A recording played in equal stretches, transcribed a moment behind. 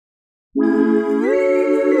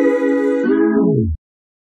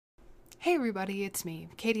Hey everybody, it's me,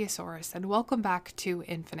 Katiosaurus, and welcome back to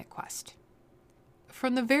Infinite Quest.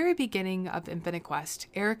 From the very beginning of Infinite Quest,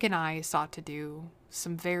 Eric and I sought to do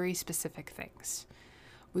some very specific things.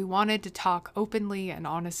 We wanted to talk openly and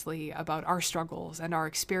honestly about our struggles and our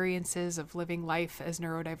experiences of living life as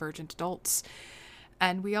neurodivergent adults,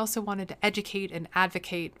 and we also wanted to educate and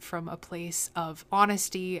advocate from a place of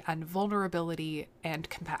honesty and vulnerability and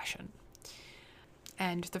compassion.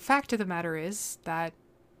 And the fact of the matter is that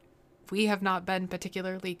we have not been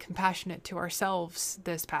particularly compassionate to ourselves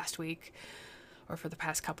this past week, or for the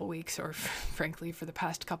past couple weeks, or frankly, for the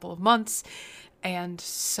past couple of months. And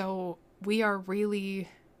so we are really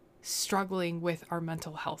struggling with our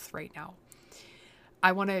mental health right now.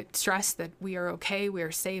 I want to stress that we are okay, we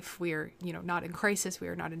are safe, we are, not in crisis, we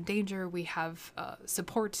are not in danger. We have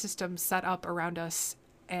support systems set up around us,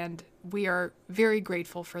 and we are very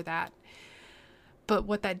grateful for that. But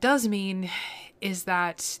what that does mean is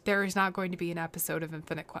that there is not going to be an episode of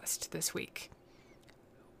Infinite Quest this week.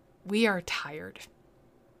 We are tired.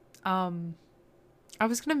 I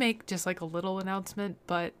was going to make just like a little announcement,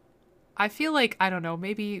 but I feel like, I don't know,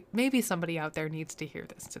 maybe somebody out there needs to hear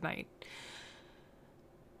this tonight.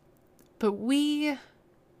 But we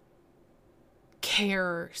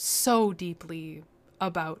care so deeply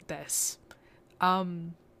about this.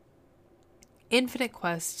 Infinite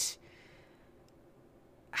Quest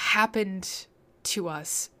happened to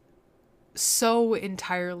us so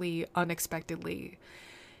entirely unexpectedly.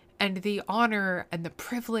 And the honor and the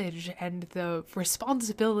privilege and the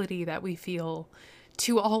responsibility that we feel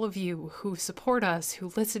to all of you who support us,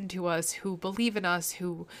 who listen to us, who believe in us,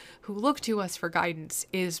 who look to us for guidance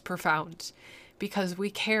is profound, because we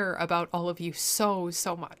care about all of you so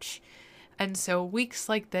much. And so weeks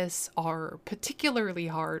like this are particularly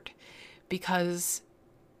hard because,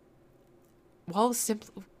 well,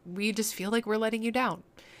 simply, we just feel like we're letting you down.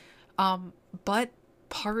 But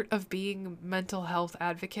part of being mental health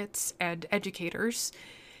advocates and educators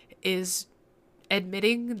is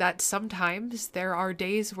admitting that sometimes there are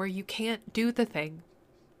days where you can't do the thing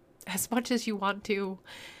as much as you want to,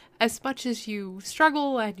 as much as you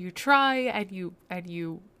struggle and you try and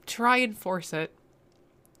you try and force it.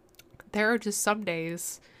 There are just some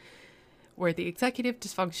days where the executive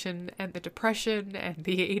dysfunction and the depression and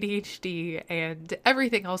the ADHD and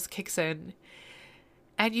everything else kicks in,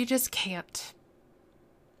 and you just can't.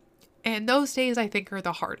 And those days, I think, are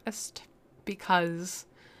the hardest, because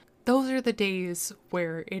those are the days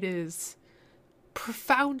where it is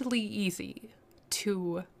profoundly easy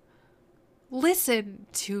to listen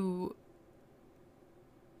to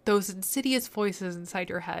those insidious voices inside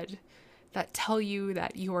your head that tell you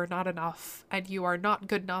that you are not enough and you are not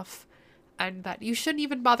good enough, and that you shouldn't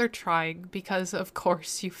even bother trying because, of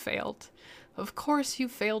course, you failed. Of course you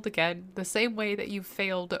failed again, the same way that you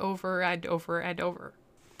failed over and over and over.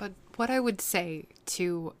 But what I would say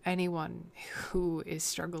to anyone who is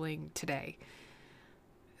struggling today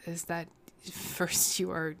is that, first, you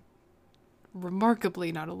are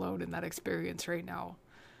remarkably not alone in that experience right now.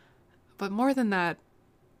 But more than that,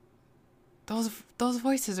 those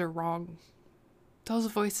voices are wrong. Those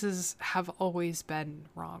voices have always been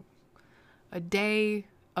wrong. A day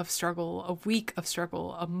of struggle, a week of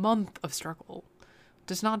struggle, a month of struggle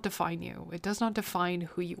does not define you. It does not define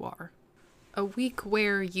who you are. A week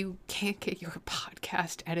where you can't get your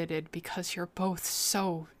podcast edited because you're both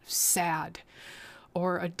so sad,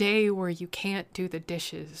 or a day where you can't do the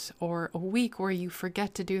dishes, or a week where you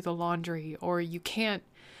forget to do the laundry, or you can't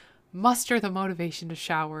muster the motivation to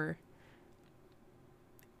shower.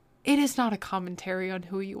 It is not a commentary on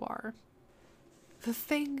who you are. The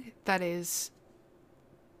thing that is,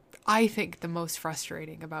 I think, the most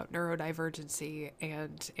frustrating about neurodivergency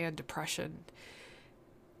and depression,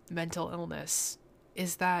 mental illness,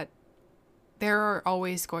 is that there are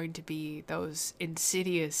always going to be those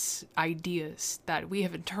insidious ideas that we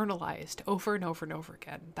have internalized over and over and over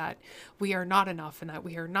again, that we are not enough and that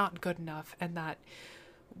we are not good enough and that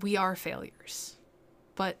we are failures.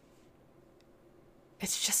 But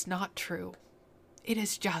it's just not true. It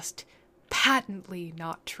is just patently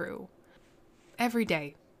not true. Every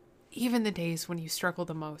day, even the days when you struggle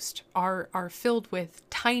the most, are filled with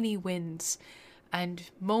tiny wins and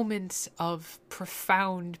moments of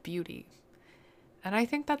profound beauty. And I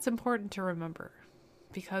think that's important to remember,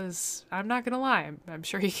 because I'm not going to lie, I'm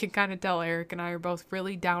sure you can kind of tell Eric and I are both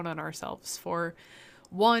really down on ourselves for,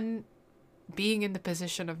 one, being in the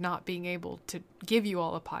position of not being able to give you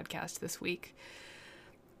all a podcast this week,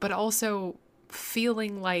 but also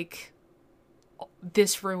feeling like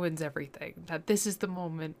this ruins everything, that this is the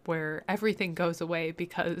moment where everything goes away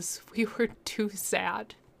because we were too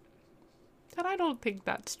sad. And I don't think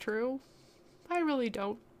that's true. I really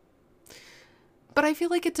don't. But I feel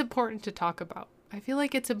like it's important to talk about. I feel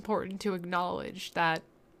like it's important to acknowledge that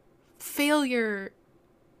failure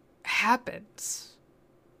happens.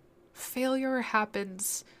 Failure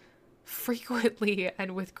happens frequently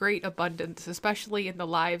and with great abundance, especially in the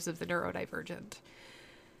lives of the neurodivergent.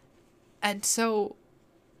 And so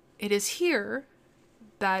it is here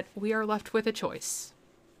that we are left with a choice.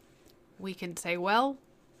 We can say, well,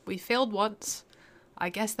 we failed once. I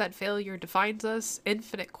guess that failure defines us.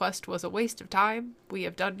 Infinite Quest was a waste of time. We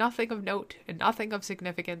have done nothing of note and nothing of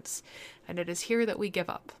significance, and it is here that we give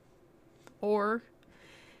up. Or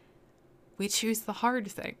we choose the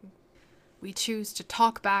hard thing. We choose to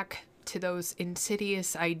talk back to those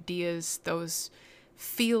insidious ideas, those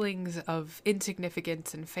feelings of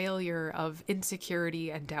insignificance and failure, of insecurity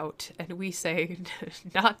and doubt, and we say,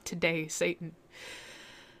 not today, Satan.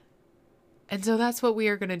 And so that's what we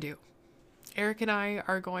are going to do. Eric and I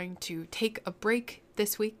are going to take a break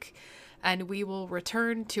this week, and we will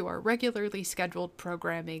return to our regularly scheduled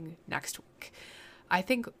programming next week. I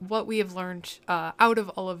think what we have learned out of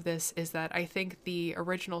all of this is that I think the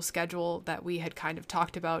original schedule that we had kind of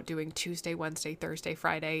talked about doing Tuesday, Wednesday, Thursday,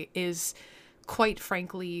 Friday is quite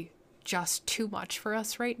frankly just too much for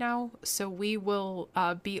us right now. So we will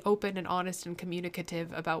be open and honest and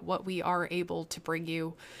communicative about what we are able to bring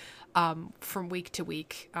you from week to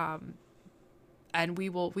week. And we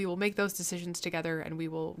will make those decisions together, and we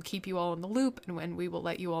will keep you all in the loop, and we will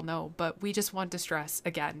let you all know. But we just want to stress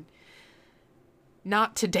again,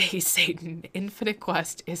 not today, Satan. Infinite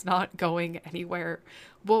Quest is not going anywhere.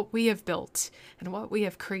 What we have built and what we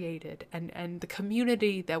have created and the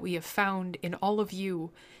community that we have found in all of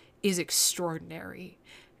you is extraordinary.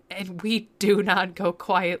 And we do not go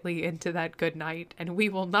quietly into that good night, and we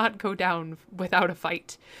will not go down without a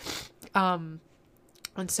fight.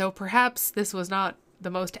 And so perhaps this was not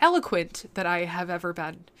the most eloquent that I have ever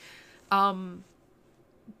been.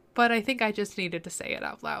 But I think I just needed to say it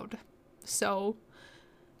out loud. So,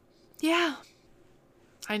 yeah.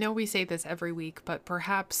 I know we say this every week, but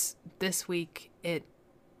perhaps this week it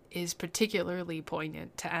is particularly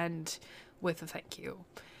poignant to end with a thank you.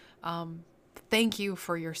 Thank you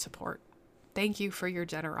for your support. Thank you for your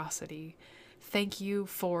generosity. Thank you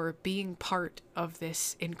for being part of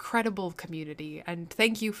this incredible community. And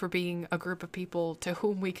thank you for being a group of people to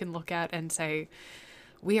whom we can look at and say,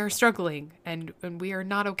 we are struggling and we are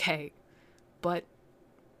not okay. But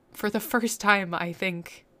for the first time, I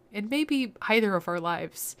think, in maybe either of our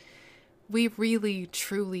lives, we really,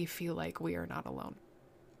 truly feel like we are not alone.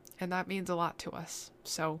 And that means a lot to us.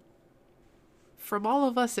 So, from all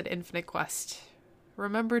of us at Infinite Quest,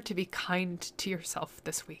 remember to be kind to yourself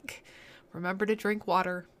this week. Remember to drink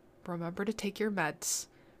water. Remember to take your meds.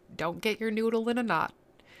 Don't get your noodle in a knot.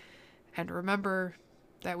 And remember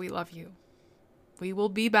that we love you. We will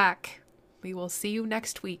be back. We will see you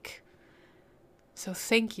next week. So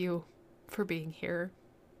thank you for being here.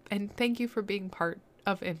 And thank you for being part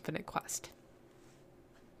of Infinite Quest.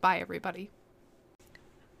 Bye, everybody.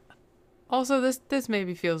 Also, this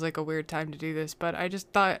maybe feels like a weird time to do this, but I just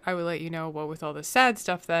thought I would let you know, well, with all the sad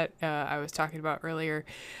stuff that I was talking about earlier,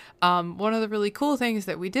 one of the really cool things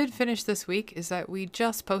that we did finish this week is that we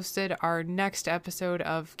just posted our next episode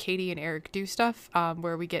of Katie and Eric Do Stuff,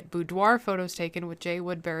 where we get boudoir photos taken with Jay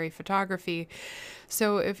Woodbury Photography.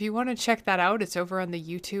 So if you want to check that out, it's over on the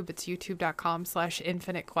YouTube. It's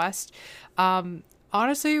youtube.com/infinitequest.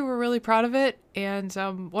 Honestly, we're really proud of it. And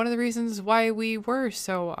one of the reasons why we were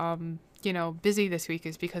so busy this week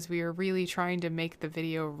is because we are really trying to make the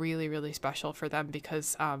video really, really special for them,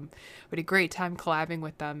 because we had a great time collabing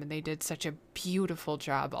with them, and they did such a beautiful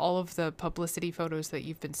job. All of the publicity photos that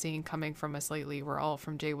you've been seeing coming from us lately were all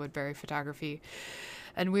from Jay Woodbury Photography,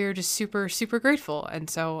 and we are just super, super grateful. And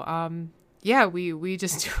so, we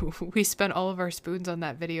just, we spent all of our spoons on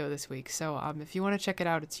that video this week. So, if you want to check it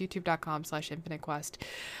out, it's youtube.com/infinitequest.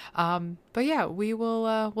 But yeah,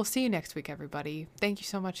 we'll see you next week, everybody. Thank you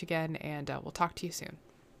so much again, and we'll talk to you soon.